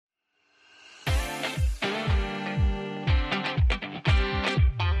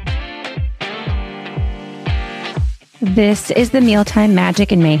This is the Mealtime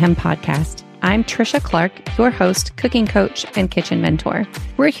Magic and Mayhem podcast. I'm Trisha Clark, your host, cooking coach, and kitchen mentor.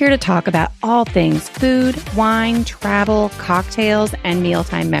 We're here to talk about all things food, wine, travel, cocktails, and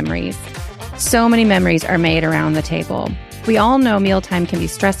mealtime memories. So many memories are made around the table. We all know mealtime can be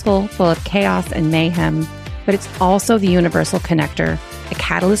stressful, full of chaos and mayhem, but it's also the universal connector, a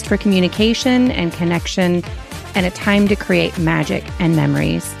catalyst for communication and connection, and a time to create magic and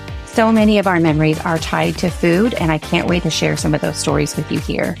memories. So many of our memories are tied to food, and I can't wait to share some of those stories with you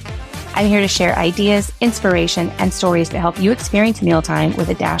here. I'm here to share ideas, inspiration, and stories to help you experience mealtime with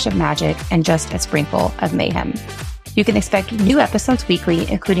a dash of magic and just a sprinkle of mayhem. You can expect new episodes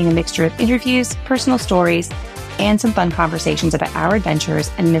weekly, including a mixture of interviews, personal stories, and some fun conversations about our adventures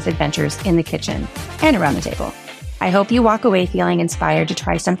and misadventures in the kitchen and around the table. I hope you walk away feeling inspired to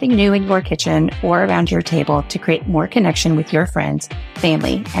try something new in your kitchen or around your table to create more connection with your friends,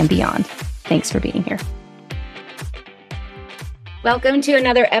 family, and beyond. Thanks for being here. Welcome to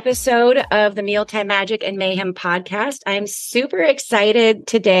another episode of the Mealtime Magic and Mayhem podcast. I'm super excited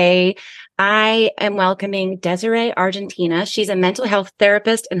today. I am welcoming Desiree Argentina. She's a mental health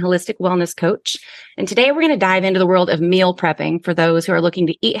therapist and holistic wellness coach. And today we're going to dive into the world of meal prepping for those who are looking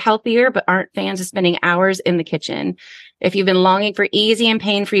to eat healthier but aren't fans of spending hours in the kitchen. If you've been longing for easy and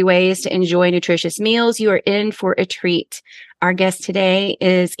pain-free ways to enjoy nutritious meals, you are in for a treat. Our guest today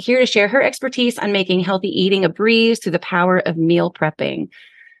is here to share her expertise on making healthy eating a breeze through the power of meal prepping.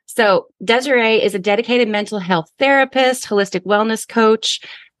 So Desiree is a dedicated mental health therapist, holistic wellness coach,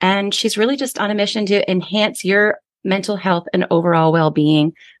 and she's really just on a mission to enhance your mental health and overall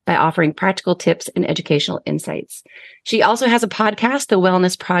well-being by offering practical tips and educational insights. She also has a podcast, The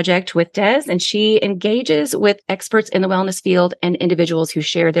Wellness Project with Des, and she engages with experts in the wellness field and individuals who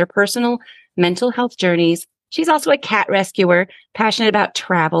share their personal mental health journeys. She's also a cat rescuer, passionate about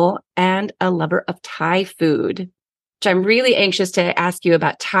travel, and a lover of Thai food, which I'm really anxious to ask you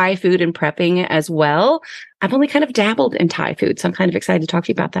about Thai food and prepping as well. I've only kind of dabbled in Thai food, so I'm kind of excited to talk to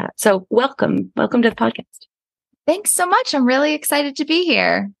you about that. So welcome to the podcast. Thanks so much. I'm really excited to be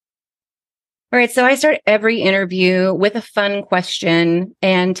here. All right. So I start every interview with a fun question.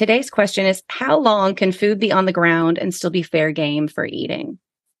 And today's question is, how long can food be on the ground and still be fair game for eating?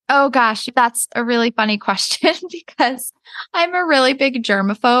 Oh gosh, that's a really funny question because I'm a really big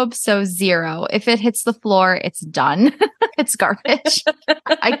germaphobe. So 0. If it hits the floor, it's done. It's garbage.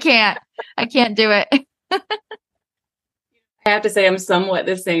 I can't do it. I have to say I'm somewhat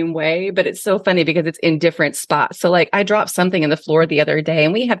the same way, but it's so funny because it's in different spots. So like I dropped something in the floor the other day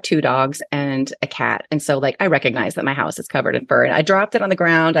and we have 2 dogs and a cat. And so like I recognize that my house is covered in fur and I dropped it on the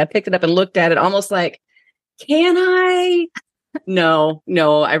ground. I picked it up and looked at it almost like, can I? No,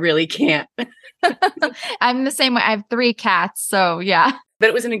 I really can't. I'm the same way. I have 3 cats. So yeah. But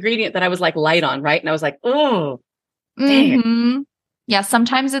it was an ingredient that I was like light on, right? And I was like, oh, dang. Mm-hmm. Yeah.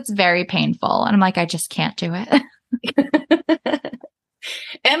 Sometimes it's very painful. And I'm like, I just can't do it.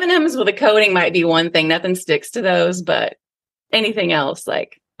 M&Ms with a coating might be one thing. Nothing sticks to those, but anything else,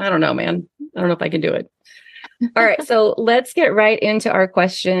 like, I don't know, man. I don't know if I can do it. All right. So let's get right into our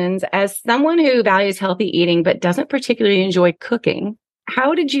questions. As someone who values healthy eating, but doesn't particularly enjoy cooking,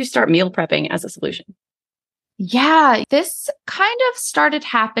 how did you start meal prepping as a solution? Yeah, this kind of started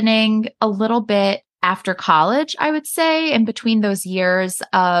happening a little bit after college, I would say, in between those years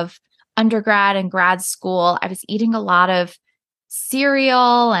of undergrad and grad school. I was eating a lot of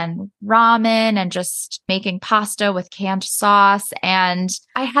cereal and ramen and just making pasta with canned sauce. And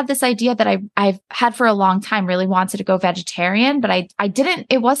I had this idea that I've had for a long time, really wanted to go vegetarian, but I didn't,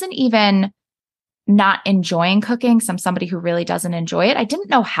 it wasn't even not enjoying cooking. So I'm somebody who really doesn't enjoy it. I didn't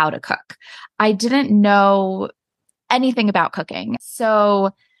know how to cook. I didn't know anything about cooking.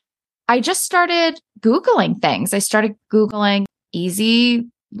 So I just started Googling things. I started Googling easy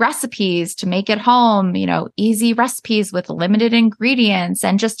recipes to make at home, easy recipes with limited ingredients,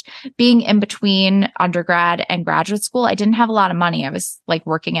 and just being in between undergrad and graduate school. I didn't have a lot of money. I was like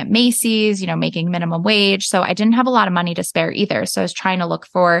working at Macy's, making minimum wage. So I didn't have a lot of money to spare either. So I was trying to look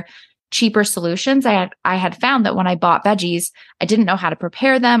for cheaper solutions. I had found that when I bought veggies, I didn't know how to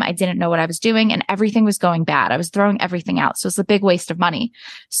prepare them. I didn't know what I was doing, and everything was going bad. I was throwing everything out. So it's a big waste of money.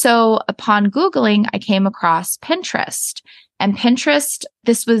 So upon Googling, I came across Pinterest. And Pinterest,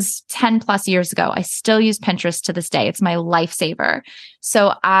 this was 10 plus years ago. I still use Pinterest to this day. It's my lifesaver.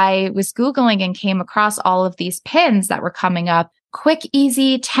 So I was Googling and came across all of these pins that were coming up. Quick,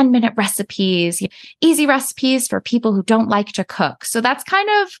 easy 10-minute recipes, easy recipes for people who don't like to cook. So that's kind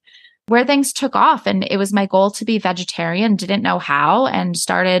of where things took off. And it was my goal to be vegetarian, didn't know how, and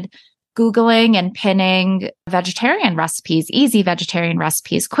started Googling and pinning vegetarian recipes, easy vegetarian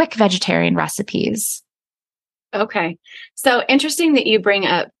recipes, quick vegetarian recipes. Okay. So interesting that you bring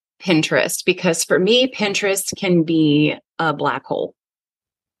up Pinterest, because for me, Pinterest can be a black hole.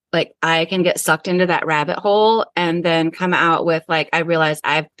 Like I can get sucked into that rabbit hole and then come out with like, I realize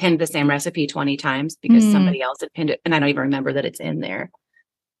I've pinned the same recipe 20 times because Mm. somebody else had pinned it and I don't even remember that it's in there.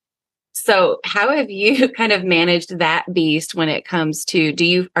 So how have you kind of managed that beast when it comes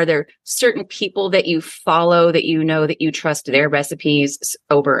to, are there certain people that you follow that you know that you trust their recipes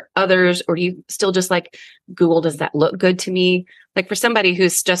over others? Or do you still just like Google, does that look good to me? Like for somebody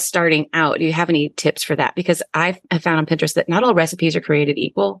who's just starting out, do you have any tips for that? Because I have found on Pinterest that not all recipes are created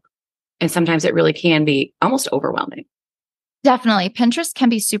equal. And sometimes it really can be almost overwhelming. Definitely. Pinterest can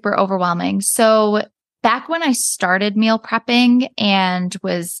be super overwhelming. So back when I started meal prepping and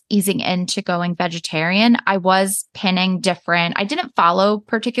was easing into going vegetarian, I was pinning different, I didn't follow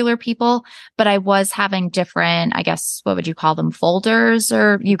particular people, but I was having different, I guess, what would you call them? Folders,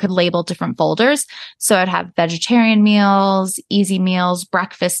 or you could label different folders. So I'd have vegetarian meals, easy meals,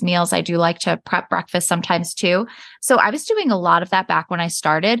 breakfast meals. I do like to prep breakfast sometimes too. So I was doing a lot of that back when I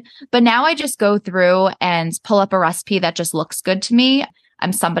started, but now I just go through and pull up a recipe that just looks good to me.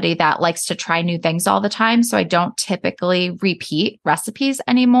 I'm somebody that likes to try new things all the time. So I don't typically repeat recipes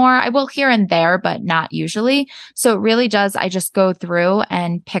anymore. I will here and there, but not usually. So it really does. I just go through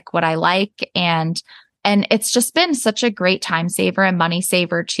and pick what I like. And it's just been such a great time saver and money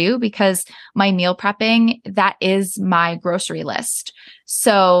saver too, because my meal prepping, that is my grocery list.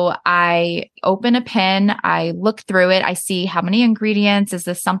 So I open a pin, I look through it, I see how many ingredients. Is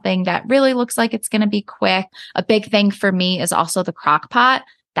this something that really looks like it's going to be quick? A big thing for me is also the crock pot.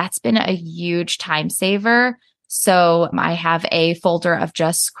 That's been a huge time saver. So I have a folder of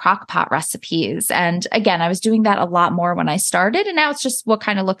just crock pot recipes. And again, I was doing that a lot more when I started. And now it's just what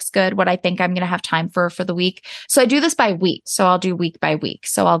kind of looks good, what I think I'm going to have time for the week. So I do this by week. So I'll do week by week.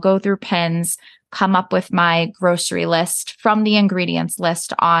 So I'll go through pins, come up with my grocery list from the ingredients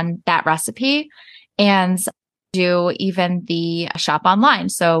list on that recipe, and do even the shop online.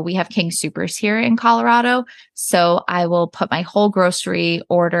 So we have King Soopers here in Colorado. So I will put my whole grocery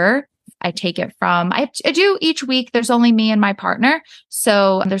order. I take it from, I do each week. There's only me and my partner.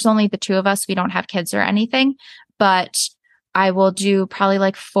 So there's only the two of us. We don't have kids or anything, but I will do probably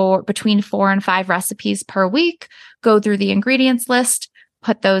like between 4 and 5 recipes per week, go through the ingredients list,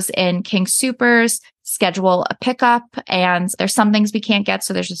 put those in King Soopers, schedule a pickup. And there's some things we can't get.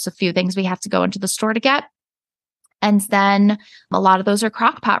 So there's just a few things we have to go into the store to get. And then a lot of those are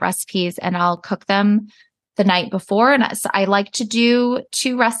crock pot recipes, and I'll cook them the night before. And I like to do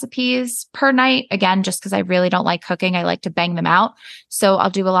 2 recipes per night. Again, just because I really don't like cooking, I like to bang them out. So I'll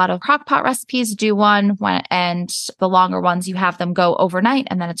do a lot of crock pot recipes, do one, and the longer ones, you have them go overnight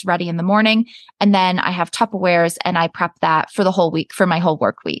and then it's ready in the morning. And then I have Tupperwares and I prep that for the whole week, for my whole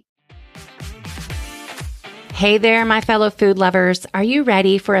work week. Hey there, my fellow food lovers. Are you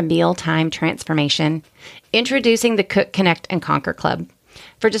ready for a mealtime transformation? Introducing the Cook, Connect, and Conquer Club.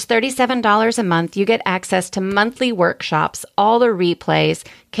 For just $37 a month, you get access to monthly workshops, all the replays,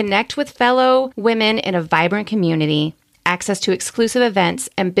 connect with fellow women in a vibrant community, access to exclusive events,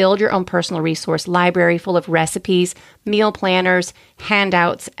 and build your own personal resource library full of recipes, meal planners,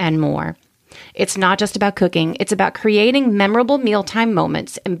 handouts, and more. It's not just about cooking, it's about creating memorable mealtime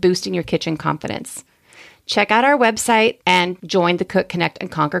moments and boosting your kitchen confidence. Check out our website and join the Cook, Connect,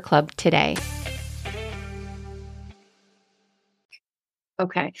 and Conquer Club today.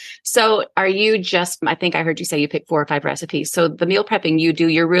 Okay. So are you just, I think I heard you say you pick 4 or 5 recipes. So the meal prepping you do,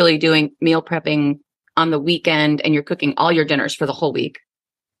 you're really doing meal prepping on the weekend and you're cooking all your dinners for the whole week.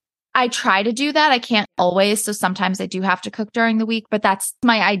 I try to do that. I can't always. So sometimes I do have to cook during the week, but that's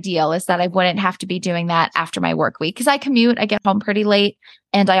my ideal, is that I wouldn't have to be doing that after my work week, because I commute, I get home pretty late,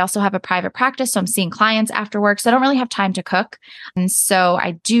 and I also have a private practice. So I'm seeing clients after work. So I don't really have time to cook. And so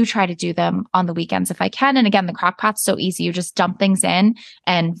I do try to do them on the weekends if I can. And again, the crock pot's so easy. You just dump things in,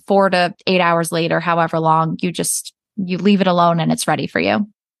 and 4 to 8 hours later, however long, you leave it alone and it's ready for you.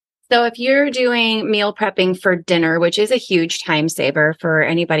 So if you're doing meal prepping for dinner, which is a huge time saver for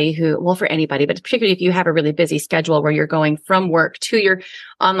anybody for anybody, but particularly if you have a really busy schedule where you're going from work to your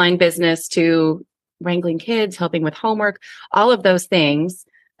online business to wrangling kids, helping with homework, all of those things.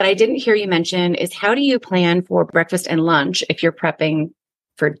 But I didn't hear you mention is, how do you plan for breakfast and lunch if you're prepping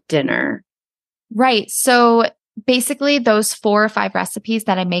for dinner? Right. So basically those 4 or 5 recipes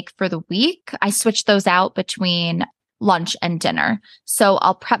that I make for the week, I switch those out between lunch and dinner. So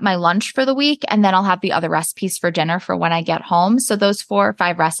I'll prep my lunch for the week, and then I'll have the other recipes for dinner for when I get home. So those 4 or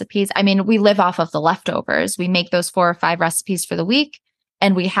 5 recipes, I mean, we live off of the leftovers. We make those 4 or 5 recipes for the week,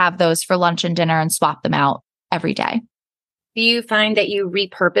 and we have those for lunch and dinner and swap them out every day. Do you find that you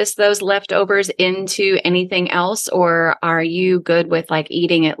repurpose those leftovers into anything else, or are you good with like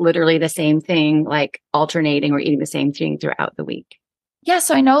eating it literally the same thing, like alternating or eating the same thing throughout the week? Yeah,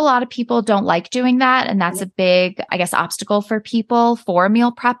 so I know a lot of people don't like doing that. And that's a big, I guess, obstacle for people for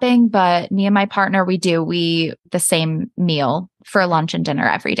meal prepping. But me and my partner, we the same meal for lunch and dinner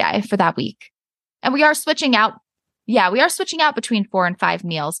every day for that week. And we are switching out. Yeah, we are switching out between 4 and 5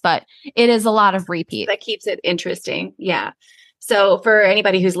 meals, but it is a lot of repeat. That keeps it interesting. Yeah. So for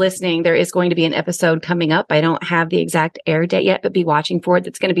anybody who's listening, there is going to be an episode coming up. I don't have the exact air date yet, but be watching for it.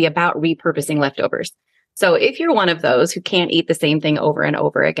 That's going to be about repurposing leftovers. So if you're one of those who can't eat the same thing over and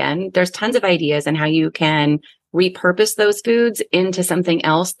over again, there's tons of ideas on how you can repurpose those foods into something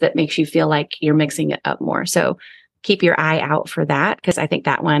else that makes you feel like you're mixing it up more. So keep your eye out for that, because I think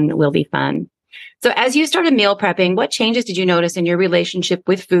that one will be fun. So as you started meal prepping, what changes did you notice in your relationship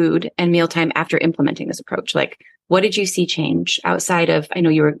with food and mealtime after implementing this approach? Like, what did you see change outside of, I know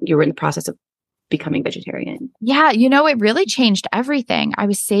you were in the process of becoming vegetarian? Yeah, it really changed everything. I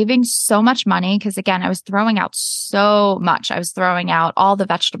was saving so much money because again, I was throwing out so much. I was throwing out all the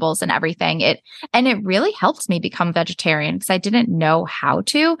vegetables and everything. It really helped me become vegetarian because I didn't know how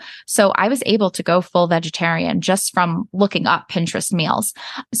to. So I was able to go full vegetarian just from looking up Pinterest meals.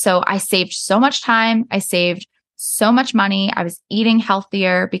 So I saved so much time. I saved so much money. I was eating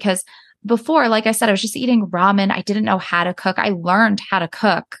healthier because before, like I said, I was just eating ramen. I didn't know how to cook. I learned how to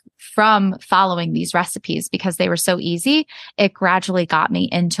cook from following these recipes because they were so easy. It gradually got me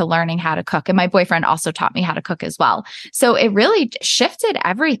into learning how to cook. And my boyfriend also taught me how to cook as well. So it really shifted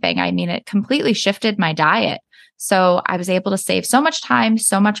everything. I mean, it completely shifted my diet. So I was able to save so much time,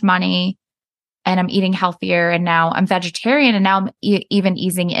 so much money, and I'm eating healthier. And now I'm vegetarian. And now I'm even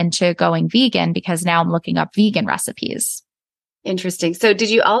easing into going vegan because now I'm looking up vegan recipes. Interesting. So did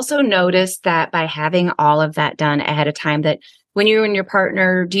you also notice that by having all of that done ahead of time, that when you and your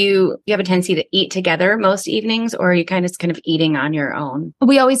partner, do you have a tendency to eat together most evenings, or are you kind of eating on your own?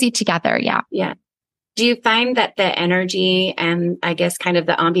 We always eat together. Yeah. Yeah. Do you find that the energy and I guess kind of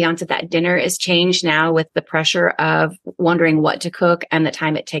the ambiance of that dinner is changed now with the pressure of wondering what to cook and the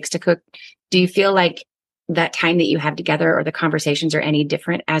time it takes to cook? Do you feel like that time that you have together or the conversations are any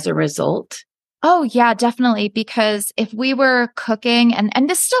different as a result? Oh, yeah, definitely. Because if we were cooking, and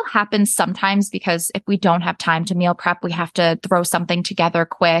this still happens sometimes because if we don't have time to meal prep, we have to throw something together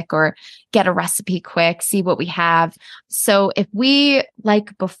quick or get a recipe quick, see what we have. So if we,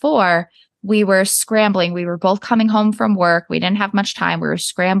 like before, we were scrambling. We were both coming home from work. We didn't have much time. We were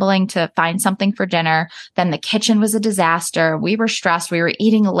scrambling to find something for dinner. Then the kitchen was a disaster. We were stressed. We were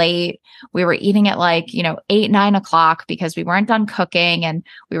eating late. We were eating at 8, 9 o'clock because we weren't done cooking and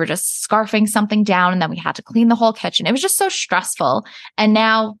we were just scarfing something down. And then we had to clean the whole kitchen. It was just so stressful. And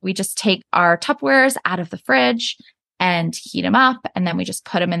now we just take our Tupperwares out of the fridge and heat them up. And then we just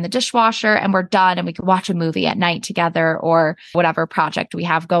put them in the dishwasher and we're done. And we can watch a movie at night together or whatever project we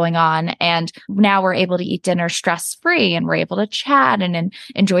have going on. And now we're able to eat dinner stress free and we're able to chat and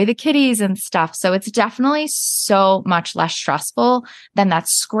enjoy the kitties and stuff. So it's definitely so much less stressful than that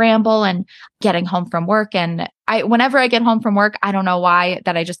scramble and getting home from work. And whenever I get home from work, I don't know why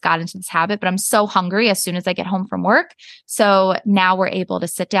that I just got into this habit, but I'm so hungry as soon as I get home from work. So now we're able to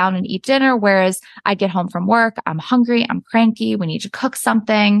sit down and eat dinner. Whereas I get home from work, I'm hungry, I'm cranky, we need to cook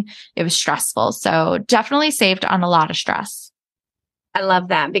something. It was stressful. So definitely saved on a lot of stress. I love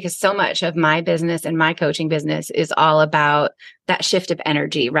that because so much of my business and my coaching business is all about that shift of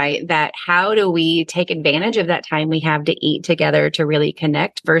energy, right? That how do we take advantage of that time we have to eat together to really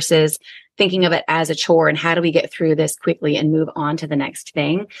connect versus thinking of it as a chore and how do we get through this quickly and move on to the next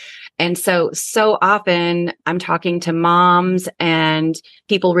thing. And so often I'm talking to moms and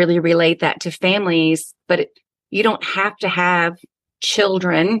people really relate that to families, but you don't have to have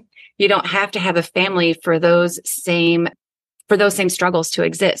children. You don't have to have a family for those same struggles to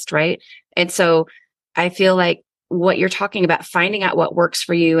exist, right? And so I feel like what you're talking about, finding out what works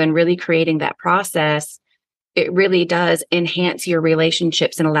for you and really creating that process, it really does enhance your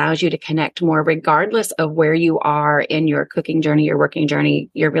relationships and allows you to connect more regardless of where you are in your cooking journey, your working journey,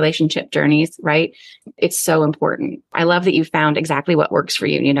 your relationship journeys, right? It's so important. I love that you found exactly what works for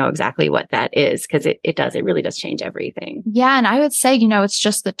you and you know exactly what that is because it really does change everything. Yeah. And I would say, it's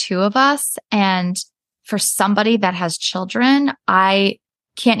just the two of us. And for somebody that has children, I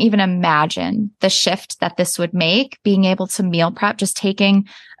can't even imagine the shift that this would make, being able to meal prep, just taking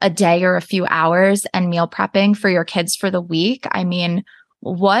a day or a few hours and meal prepping for your kids for the week. I mean,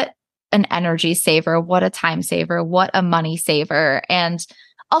 what an energy saver, what a time saver, what a money saver. And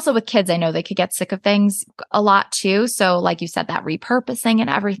also with kids, I know they could get sick of things a lot too. So like you said, that repurposing and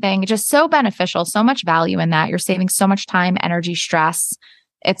everything, just so beneficial, so much value in that. You're saving so much time, energy, stress.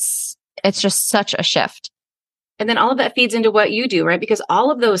 It's just such a shift. And then all of that feeds into what you do, right? Because all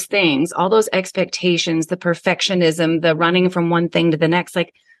of those things, all those expectations, the perfectionism, the running from one thing to the next,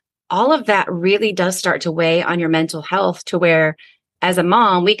 like all of that really does start to weigh on your mental health to where as a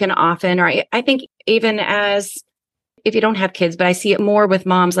mom, we can often, or I think even as if you don't have kids, but I see it more with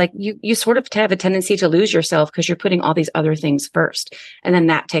moms, like you sort of have a tendency to lose yourself because you're putting all these other things first. And then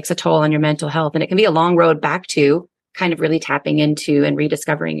that takes a toll on your mental health. And it can be a long road back to kind of really tapping into and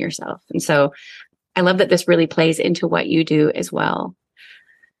rediscovering yourself. And so I love that this really plays into what you do as well.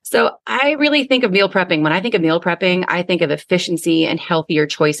 So I really think of meal prepping. When I think of meal prepping, I think of efficiency and healthier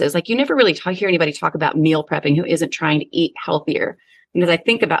choices. Like you never really hear anybody talk about meal prepping who isn't trying to eat healthier. Because I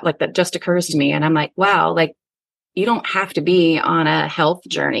think about like that just occurs to me and I'm like, wow, like you don't have to be on a health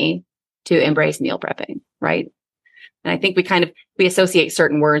journey to embrace meal prepping, right? And I think we associate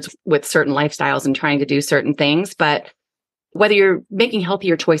certain words with certain lifestyles and trying to do certain things, but whether you're making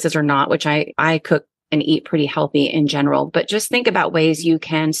healthier choices or not, which I cook and eat pretty healthy in general, but just think about ways you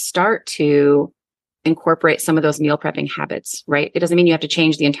can start to incorporate some of those meal prepping habits, right? It doesn't mean you have to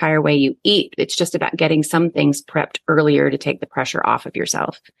change the entire way you eat. It's just about getting some things prepped earlier to take the pressure off of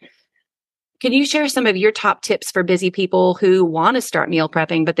yourself. Can you share some of your top tips for busy people who want to start meal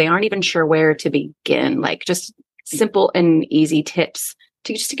prepping, but they aren't even sure where to begin? Like just simple and easy tips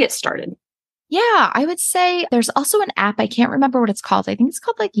to get started. Yeah, I would say there's also an app. I can't remember what it's called. I think it's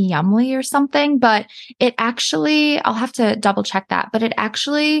called like Yumly or something, but it actually, I'll have to double check that, but it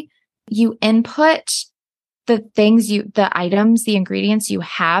actually, you input the items, the ingredients you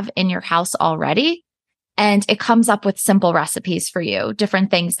have in your house already. And it comes up with simple recipes for you,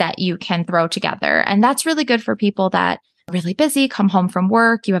 different things that you can throw together. And that's really good for people that are really busy, come home from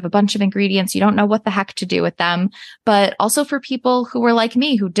work, you have a bunch of ingredients, you don't know what the heck to do with them. But also for people who were like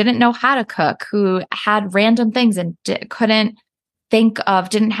me, who didn't know how to cook, who had random things and didn't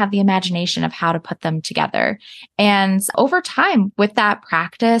have the imagination of how to put them together. And over time, with that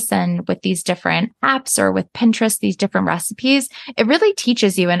practice and with these different apps or with Pinterest, these different recipes, it really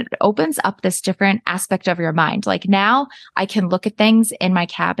teaches you and it opens up this different aspect of your mind. Like now I can look at things in my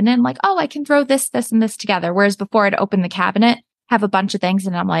cabinet and like, oh, I can throw this, and this together. Whereas before I'd open the cabinet, have a bunch of things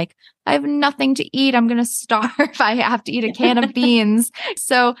and I'm like, I have nothing to eat. I'm going to starve. I have to eat a can of beans.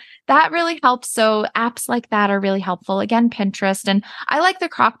 So that really helps. So apps like that are really helpful. Again, Pinterest. And I like the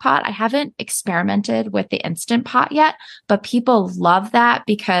crock pot. I haven't experimented with the Instant Pot yet, but people love that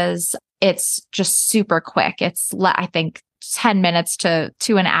because it's just super quick. It's, I think, 10 minutes to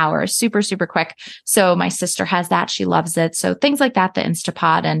an hour, super, super quick. So my sister has that. She loves it. So things like that, the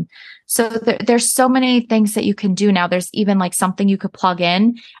Instapot. And so there's so many things that you can do now. There's even like something you could plug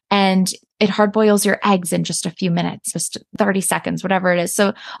in and it hard boils your eggs in just a few minutes, just 30 seconds, whatever it is.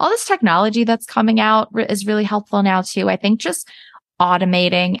 So all this technology that's coming out is really helpful now too. I think just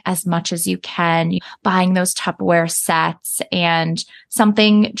automating as much as you can, buying those Tupperware sets and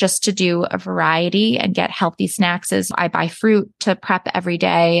something just to do a variety and get healthy snacks. Is I buy fruit to prep every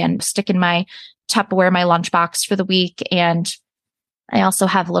day and stick in my Tupperware, my lunchbox for the week. And I also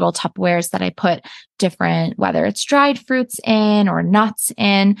have little Tupperwares that I put different, whether it's dried fruits in or nuts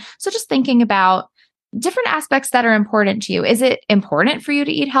in. So just thinking about different aspects that are important to you. Is it important for you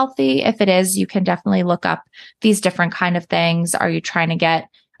to eat healthy? If it is, you can definitely look up these different kind of things. Are you trying to get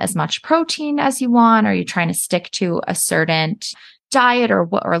as much protein as you want? Are you trying to stick to a certain diet or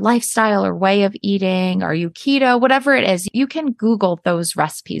lifestyle or way of eating? Are you keto? Whatever it is, you can Google those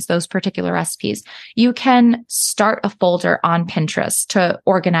recipes, those particular recipes. You can start a folder on Pinterest to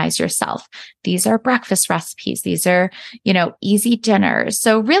organize yourself. These are breakfast recipes. These are, easy dinners.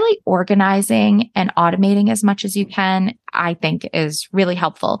 So really organizing and automating as much as you can, I think is really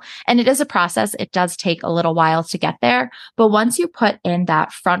helpful. And it is a process. It does take a little while to get there. But once you put in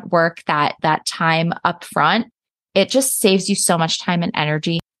that front work, that time up front, it just saves you so much time and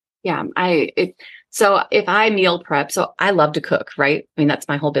energy. Yeah. So if I meal prep, so I love to cook, right? I mean, that's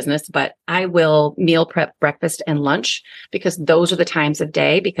my whole business, but I will meal prep breakfast and lunch because those are the times of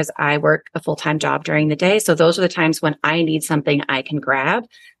day because I work a full-time job during the day. So those are the times when I need something I can grab.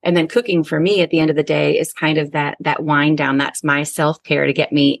 And then cooking for me at the end of the day is kind of that wind down. That's my self-care to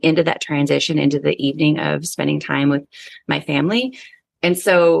get me into that transition into the evening of spending time with my family. And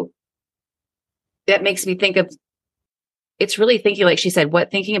so that makes me think of, it's really thinking, like she said,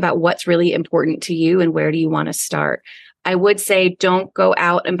 thinking about what's really important to you and where do you want to start. I would say don't go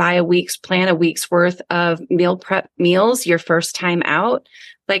out and plan a week's worth of meal prep meals your first time out.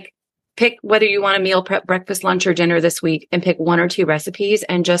 Like pick whether you want to meal prep breakfast, lunch, or dinner this week and pick 1 or 2 recipes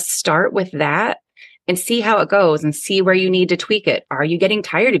and just start with that and see how it goes and see where you need to tweak it. Are you getting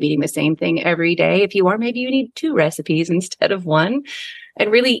tired of eating the same thing every day? If you are, maybe you need 2 recipes instead of 1,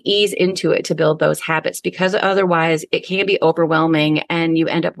 and really ease into it to build those habits, because otherwise it can be overwhelming and you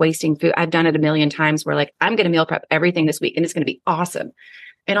end up wasting food. I've done it a million times where like, I'm going to meal prep everything this week and it's going to be awesome.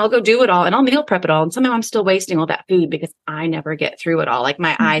 And I'll go do it all and I'll meal prep it all. And somehow I'm still wasting all that food because I never get through it all. Like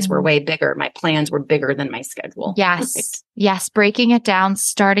my eyes were way bigger. My plans were bigger than my schedule. Yes. Right? Yes. Breaking it down,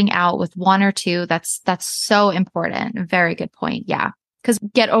 starting out with 1 or 2. That's so important. Very good point. Yeah. Because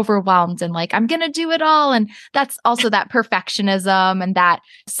get overwhelmed and like, I'm going to do it all. And that's also that perfectionism and that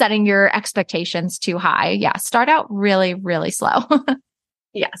setting your expectations too high. Yeah. Start out really, really slow.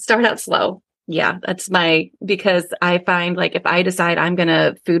 Yeah. Start out slow. Yeah. Because I find like if I decide I'm going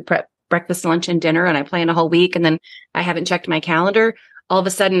to food prep breakfast, lunch, and dinner, and I plan a whole week and then I haven't checked my calendar, all of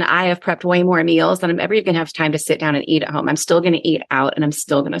a sudden I have prepped way more meals than I'm ever going to have time to sit down and eat at home. I'm still going to eat out and I'm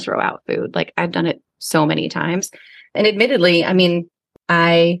still going to throw out food. Like I've done it so many times. And admittedly, I mean,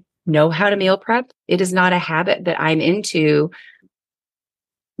 I know how to meal prep. It is not a habit that I'm into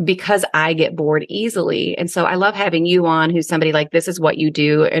because I get bored easily. And so I love having you on, who's somebody like, this is what you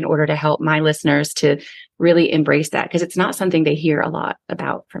do in order to help my listeners to really embrace that, because it's not something they hear a lot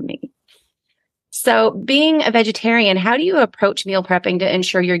about from me. So being a vegetarian, how do you approach meal prepping to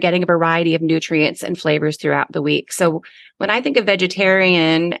ensure you're getting a variety of nutrients and flavors throughout the week? So when I think of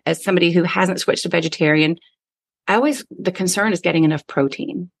vegetarian as somebody who hasn't switched to vegetarian, the concern is getting enough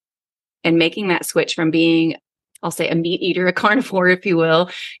protein and making that switch from being, I'll say, a meat eater, a carnivore, if you will,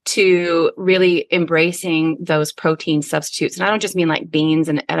 to really embracing those protein substitutes. And I don't just mean like beans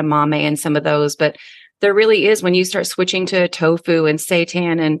and edamame and some of those, but there really is, when you start switching to tofu and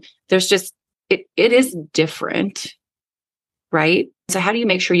seitan, and there's just, it is different, right? So how do you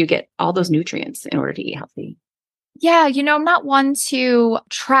make sure you get all those nutrients in order to eat healthy? Yeah, I'm not one to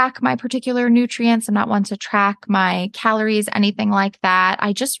track my particular nutrients. I'm not one to track my calories, anything like that.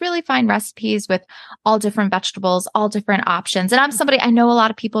 I just really find recipes with all different vegetables, all different options. And I know a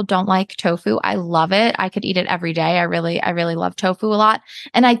lot of people don't like tofu. I love it. I could eat it every day. I really love tofu a lot.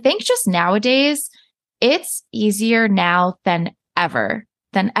 And I think just nowadays, it's easier now than ever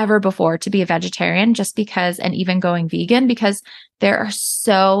before to be a vegetarian, just because, and even going vegan, because there are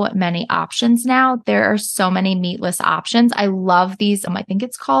so many options now. There are so many meatless options. I love these. I think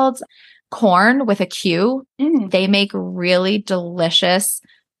it's called Quorn with a Q. They make really delicious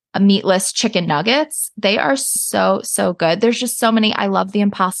meatless chicken nuggets. They are so good. There's just so many. I love the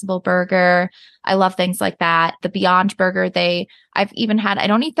Impossible Burger. I love things like that. The Beyond Burger, I've even had, I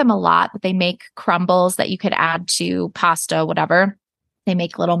don't eat them a lot, but they make crumbles that you could add to pasta, whatever. They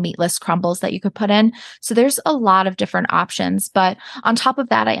make little meatless crumbles that you could put in. So there's a lot of different options. But on top of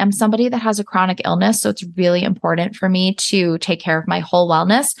that, I am somebody that has a chronic illness. So it's really important for me to take care of my whole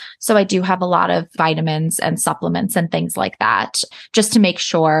wellness. So I do have a lot of vitamins and supplements and things like that, just to make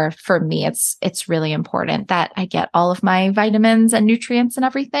sure, for me, it's really important that I get all of my vitamins and nutrients and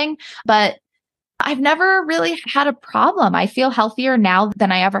everything. But I've never really had a problem. I feel healthier now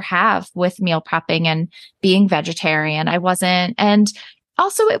than I ever have with meal prepping and being vegetarian. And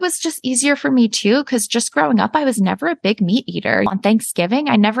also it was just easier for me too, because just growing up, I was never a big meat eater. On Thanksgiving,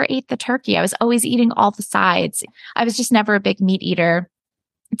 I never ate the turkey. I was always eating all the sides. I was just never a big meat eater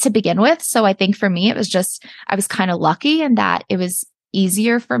to begin with. So I think for me, I was kind of lucky in that it was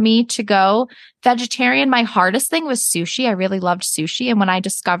easier for me to go vegetarian. My hardest thing was sushi. I really loved sushi. And when I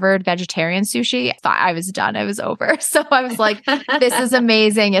discovered vegetarian sushi, I thought I was done. I was over. So I was like, this is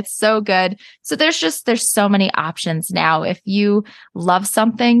amazing. It's so good. So there's so many options now. If you love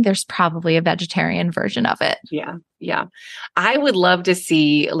something, there's probably a vegetarian version of it. Yeah. Yeah. I would love to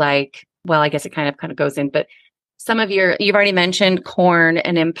see I guess it kind of goes in, but some of you've already mentioned Quorn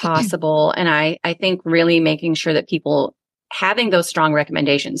and Impossible. And I think really making sure that people having those strong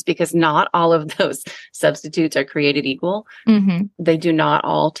recommendations, because not all of those substitutes are created equal. Mm-hmm. They do not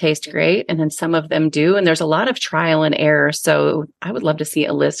all taste great. And then some of them do. And there's a lot of trial and error. So I would love to see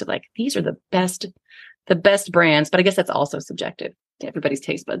a list of these are the best brands, but I guess that's also subjective. Everybody's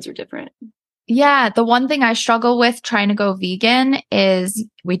taste buds are different. Yeah. The one thing I struggle with trying to go vegan is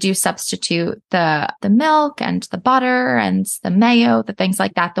we do substitute the milk and the butter and the mayo, the things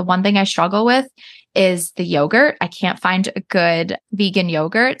like that. The one thing I struggle with is the yogurt. I can't find a good vegan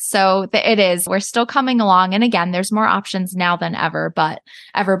yogurt. So we're still coming along. And again, there's more options now than ever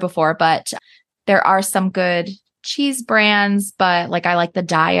before, but there are some good cheese brands, but I like the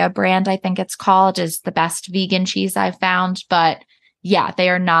Daiya brand, I think it's called, is the best vegan cheese I've found. But yeah, they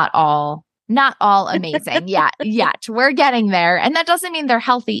are not all not all amazing yet. We're getting there. And that doesn't mean they're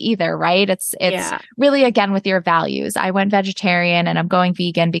healthy either, right? It's really, again, with your values. I went vegetarian and I'm going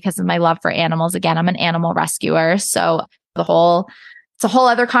vegan because of my love for animals. Again, I'm an animal rescuer. So it's a whole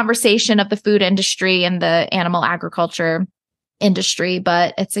other conversation of the food industry and the animal agriculture industry.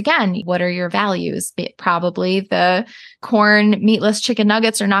 But it's, again, what are your values? Probably the corn meatless chicken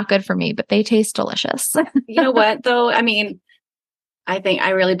nuggets are not good for me, but they taste delicious. You know what, though? I mean, I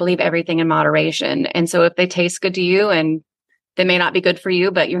really believe everything in moderation. And so if they taste good to you, and they may not be good for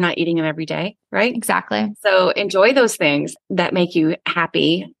you, but you're not eating them every day, right? Exactly. So enjoy those things that make you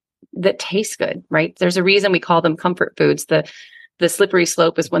happy, that taste good, right? There's a reason we call them comfort foods. The slippery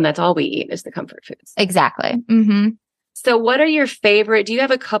slope is when that's all we eat is the comfort foods. Exactly. Mm-hmm. So what are your favorite, do you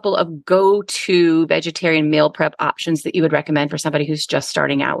have a couple of go-to vegetarian meal prep options that you would recommend for somebody who's just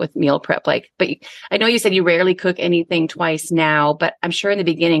starting out with meal prep? I know you said you rarely cook anything twice now, but I'm sure in the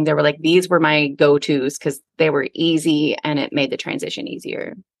beginning there were these were my go-tos because they were easy and it made the transition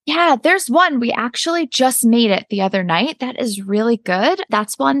easier. Yeah, there's one. We actually just made it the other night. That is really good.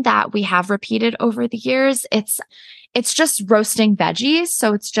 That's one that we have repeated over the years. It's just roasting veggies.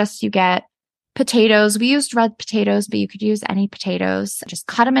 So it's just, you get potatoes. We used red potatoes, but you could use any potatoes. Just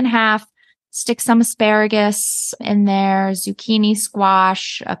cut them in half, stick some asparagus in there, zucchini,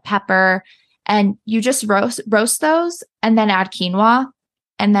 squash, a pepper, and you just roast those and then add quinoa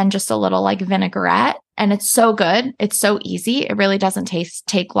and then just a little vinaigrette. And it's so good. It's so easy. It really doesn't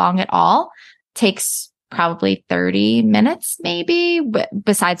take long at all. Takes probably 30 minutes, maybe,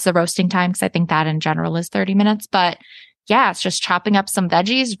 besides the roasting time, because I think that in general is 30 minutes. But yeah, it's just chopping up some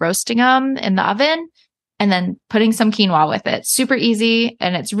veggies, roasting them in the oven, and then putting some quinoa with it. Super easy,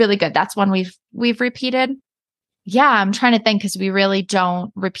 and it's really good. That's one we've repeated. Yeah, I'm trying to think because we really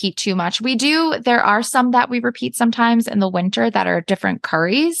don't repeat too much. There are some that we repeat sometimes in the winter that are different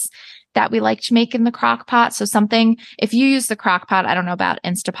curries that we like to make in the crock pot. So if you use the crock pot, I don't know about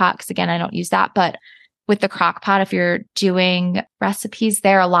Instapot because, again, I don't use that, but with the crock pot, if you're doing recipes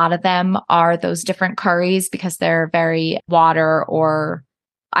there, a lot of them are those different curries because they're very water, or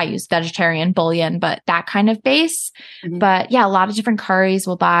I use vegetarian bouillon, but that kind of base. Mm-hmm. But yeah, a lot of different curries.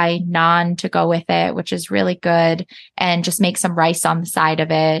 We'll buy naan to go with it, which is really good, and just make some rice on the side of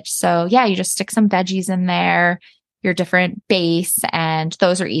it. So yeah, you just stick some veggies in there, your different base, and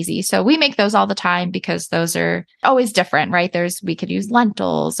those are easy. So we make those all the time because those are always different, right? We could use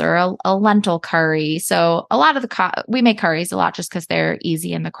lentils or a lentil curry. So a lot of we make curries a lot just because they're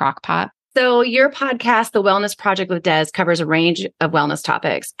easy in the crock pot. So your podcast, The Wellness Project with Des, covers a range of wellness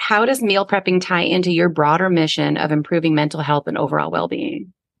topics. How does meal prepping tie into your broader mission of improving mental health and overall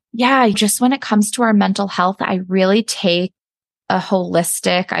well-being? Yeah, just when it comes to our mental health, I really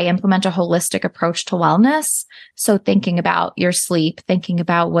I implement a holistic approach to wellness. So thinking about your sleep, thinking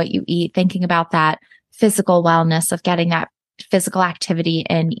about what you eat, thinking about that physical wellness of getting that physical activity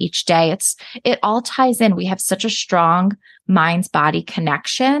in each day. It all ties in. We have such a strong minds-body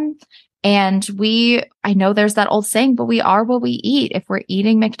connection. And I know there's that old saying, but we are what we eat. If we're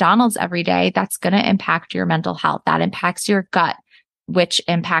eating McDonald's every day, that's going to impact your mental health. That impacts your gut, which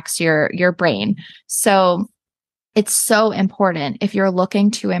impacts your brain. So it's so important if you're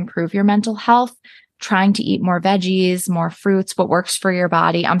looking to improve your mental health, trying to eat more veggies, more fruits, what works for your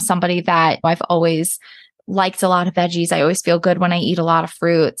body. I'm somebody that I've always liked a lot of veggies. I always feel good when I eat a lot of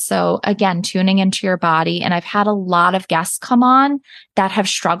fruit. So again, tuning into your body. And I've had a lot of guests come on that have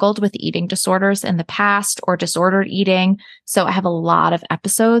struggled with eating disorders in the past or disordered eating. So I have a lot of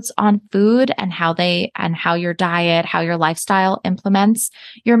episodes on food and how your diet, how your lifestyle implements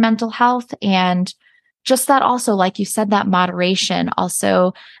your mental health. And just that also, like you said, that moderation,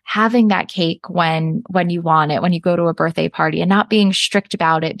 also having that cake when you want it, when you go to a birthday party, and not being strict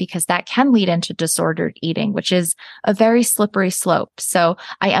about it, because that can lead into disordered eating, which is a very slippery slope. So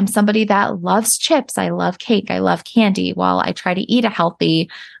I am somebody that loves chips. I love cake. I love candy. While I try to eat a healthy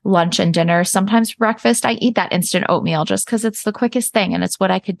lunch and dinner, sometimes for breakfast, I eat that instant oatmeal just because it's the quickest thing and it's what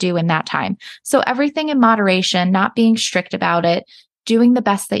I could do in that time. So everything in moderation, not being strict about it, doing the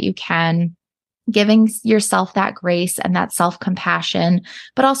best that you can, giving yourself that grace and that self-compassion,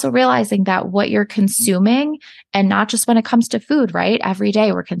 but also realizing that what you're consuming, and not just when it comes to food, right? Every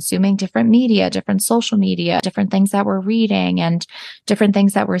day we're consuming different media, different social media, different things that we're reading and different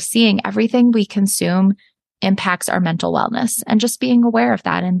things that we're seeing. Everything we consume impacts our mental wellness, and just being aware of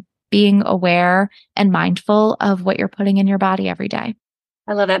that and being aware and mindful of what you're putting in your body every day.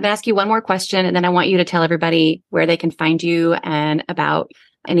 I love that. I'm going to ask you one more question, and then I want you to tell everybody where they can find you and about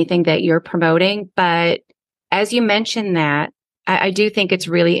anything that you're promoting. But as you mentioned that, I do think it's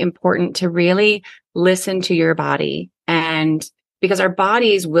really important to really listen to your body and because our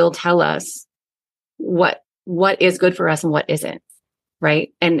bodies will tell us what is good for us and what isn't,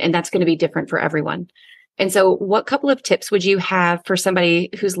 right? And that's going to be different for everyone. And so what couple of tips would you have for somebody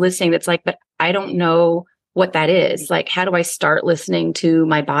who's listening that's like, but I don't know what that is? Like, how do I start listening to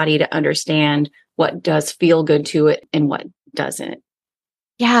my body to understand what does feel good to it and what doesn't?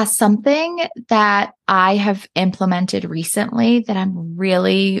 Yeah, something that I have implemented recently that I'm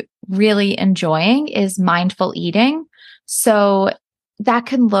really, really enjoying is mindful eating. So that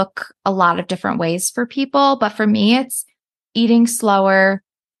can look a lot of different ways for people, but for me, it's eating slower,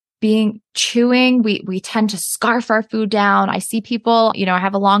 chewing. We tend to scarf our food down. I see people, I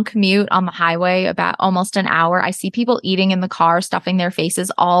have a long commute on the highway, about almost an hour. I see people eating in the car, stuffing their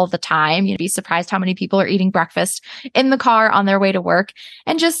faces all the time. You'd be surprised how many people are eating breakfast in the car on their way to work,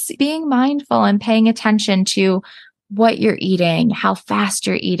 and just being mindful and paying attention to what you're eating, how fast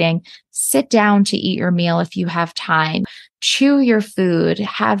you're eating. Sit down to eat your meal if you have time. Chew your food,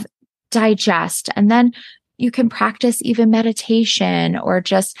 digest, and then you can practice even meditation, or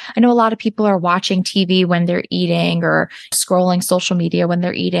I know a lot of people are watching TV when they're eating or scrolling social media when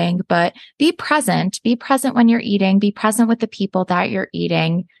they're eating, but be present when you're eating, be present with the people that you're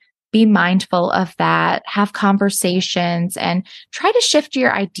eating, be mindful of that, have conversations, and try to shift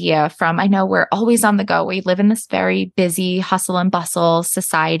your idea from, I know we're always on the go. We live in this very busy hustle and bustle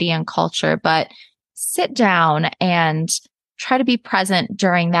society and culture, but sit down and try to be present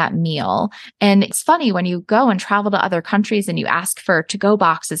during that meal. And it's funny when you go and travel to other countries and you ask for to-go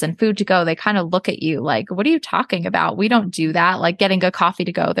boxes and food to go, they kind of look at you like, what are you talking about? We don't do that. Like getting a coffee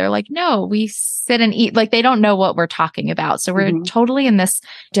to go. They're like, no, we sit and eat. Like they don't know what we're talking about. So we're totally in this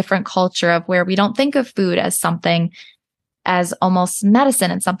different culture of where we don't think of food as something, as almost medicine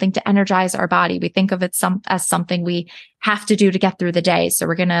and something to energize our body. We think of it as something we have to do to get through the day. So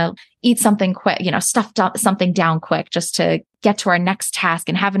we're going to eat something quick, something down quick just to get to our next task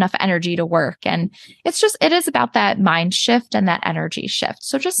and have enough energy to work. And it is about that mind shift and that energy shift.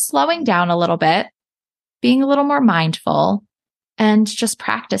 So just slowing down a little bit, being a little more mindful, and just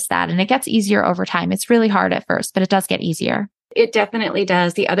practice that. And it gets easier over time. It's really hard at first, but it does get easier. It definitely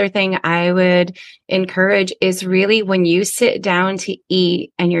does. The other thing I would encourage is really when you sit down to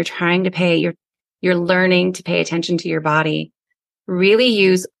eat and you're trying to you're learning to pay attention to your body, really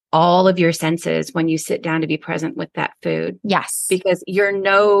use all of your senses when you sit down to be present with that food. Yes. Because your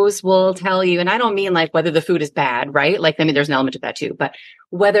nose will tell you, and I don't mean like whether the food is bad, right? Like, I mean, there's an element of that too, but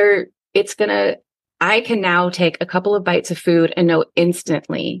whether I can now take a couple of bites of food and know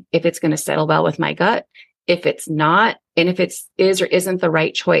instantly if it's going to settle well with my gut, if it's not, and if it is or isn't the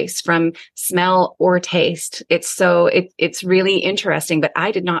right choice from smell or taste. It's really interesting, but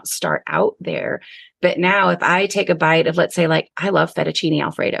I did not start out there. But now if I take a bite of, let's say, like, I love fettuccine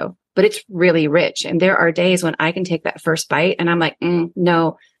Alfredo, but it's really rich. And there are days when I can take that first bite and I'm like,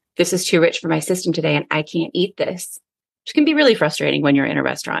 no, this is too rich for my system today. And I can't eat this, which can be really frustrating when you're in a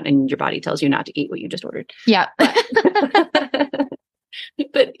restaurant and your body tells you not to eat what you just ordered. Yeah.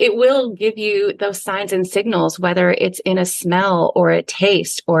 But it will give you those signs and signals, whether it's in a smell or a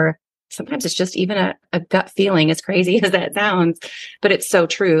taste, or sometimes it's just even a gut feeling, as crazy as that sounds. But it's so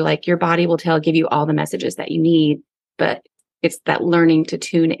true. Like your body will give you all the messages that you need, but it's that learning to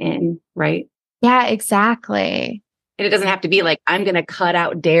tune in, right? Yeah, exactly. And it doesn't have to be like, I'm going to cut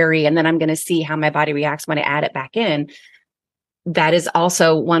out dairy and then I'm going to see how my body reacts when I add it back in. That is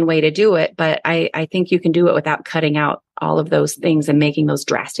also one way to do it. But I think you can do it without cutting out all of those things and making those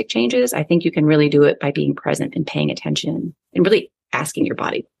drastic changes. I think you can really do it by being present and paying attention and really asking your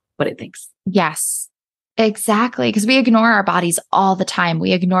body what it thinks. Yes, exactly. Because we ignore our bodies all the time.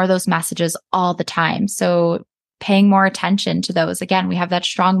 We ignore those messages all the time. So paying more attention to those. Again, we have that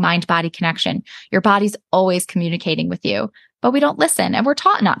strong mind-body connection. Your body's always communicating with you, but we don't listen. And we're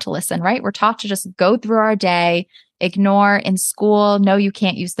taught not to listen, right? We're taught to just go through our day, ignore in school. No, you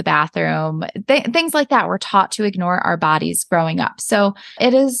can't use the bathroom. Things like that. We're taught to ignore our bodies growing up. So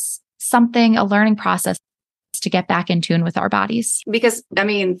it is a learning process to get back in tune with our bodies. Because, I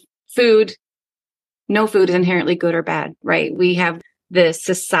mean, no food is inherently good or bad, right? We have the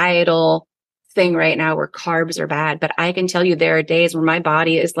societal thing right now where carbs are bad, but I can tell you there are days where my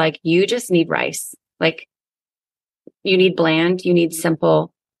body is like, you just need rice. Like you need bland, you need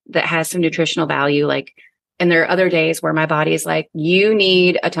simple, that has some nutritional value. And there are other days where my body is like, you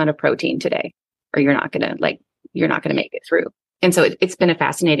need a ton of protein today, or you're not going to make it through. And so it's been a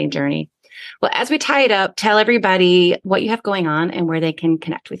fascinating journey. Well, as we tie it up, tell everybody what you have going on and where they can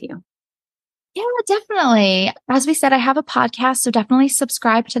connect with you. Yeah, definitely. As we said, I have a podcast, so definitely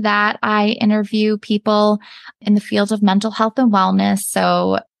subscribe to that. I interview people in the field of mental health and wellness.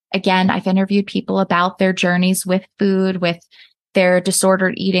 So again, I've interviewed people about their journeys with food, with their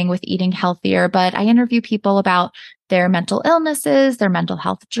disordered eating with eating healthier, but I interview people about their mental illnesses, their mental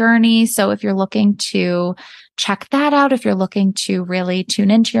health journey. So if you're looking to check that out, if you're looking to really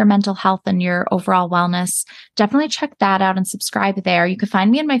tune into your mental health and your overall wellness, definitely check that out and subscribe there. You can find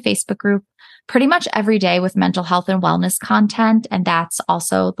me in my Facebook group pretty much every day with mental health and wellness content. And that's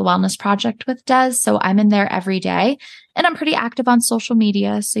also the Wellness Project with Des. So I'm in there every day and I'm pretty active on social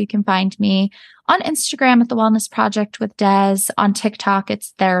media. So you can find me on Instagram at the Wellness Project with Des. On TikTok,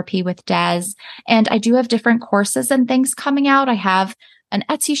 it's Therapy with Des. And I do have different courses and things coming out. I have an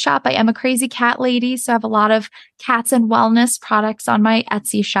Etsy shop. I am a crazy cat lady. So I have a lot of cats and wellness products on my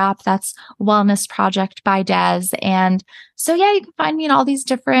Etsy shop. That's Wellness Project by Des. And so, yeah, you can find me in all these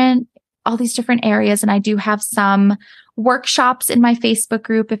different areas. And I do have some workshops in my Facebook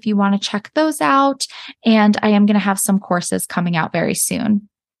group if you want to check those out. And I am going to have some courses coming out very soon.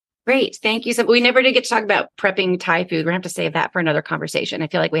 Great. Thank you. So we never did get to talk about prepping Thai food. We're going to have to save that for another conversation. I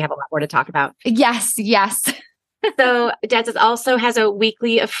feel like we have a lot more to talk about. Yes. So Des also has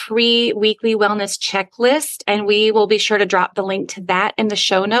a free weekly wellness checklist, and we will be sure to drop the link to that in the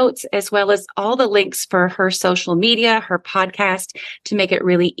show notes, as well as all the links for her social media, her podcast, to make it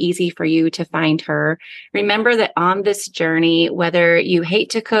really easy for you to find her. Remember that on this journey, whether you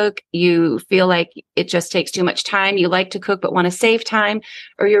hate to cook, you feel like it just takes too much time, you like to cook but want to save time,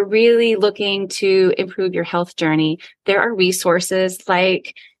 or you're really looking to improve your health journey, there are resources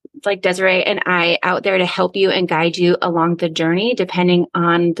like Desiree and I out there to help you and guide you along the journey, depending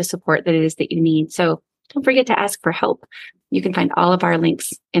on the support that it is that you need. So don't forget to ask for help. You can find all of our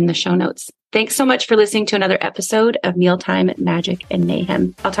links in the show notes. Thanks so much for listening to another episode of Mealtime Magic and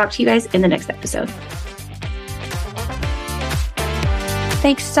Mayhem. I'll talk to you guys in the next episode.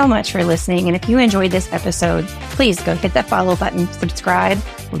 Thanks so much for listening. And if you enjoyed this episode, please go hit that follow button, subscribe,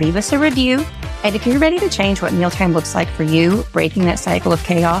 leave us a review. And if you're ready to change what mealtime looks like for you, breaking that cycle of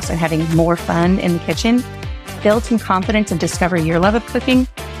chaos and having more fun in the kitchen, build some confidence and discover your love of cooking,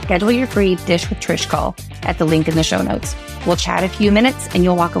 schedule your free Dish with Trish call at the link in the show notes. We'll chat a few minutes and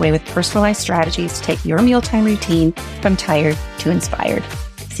you'll walk away with personalized strategies to take your mealtime routine from tired to inspired.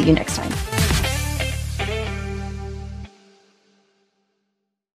 See you next time.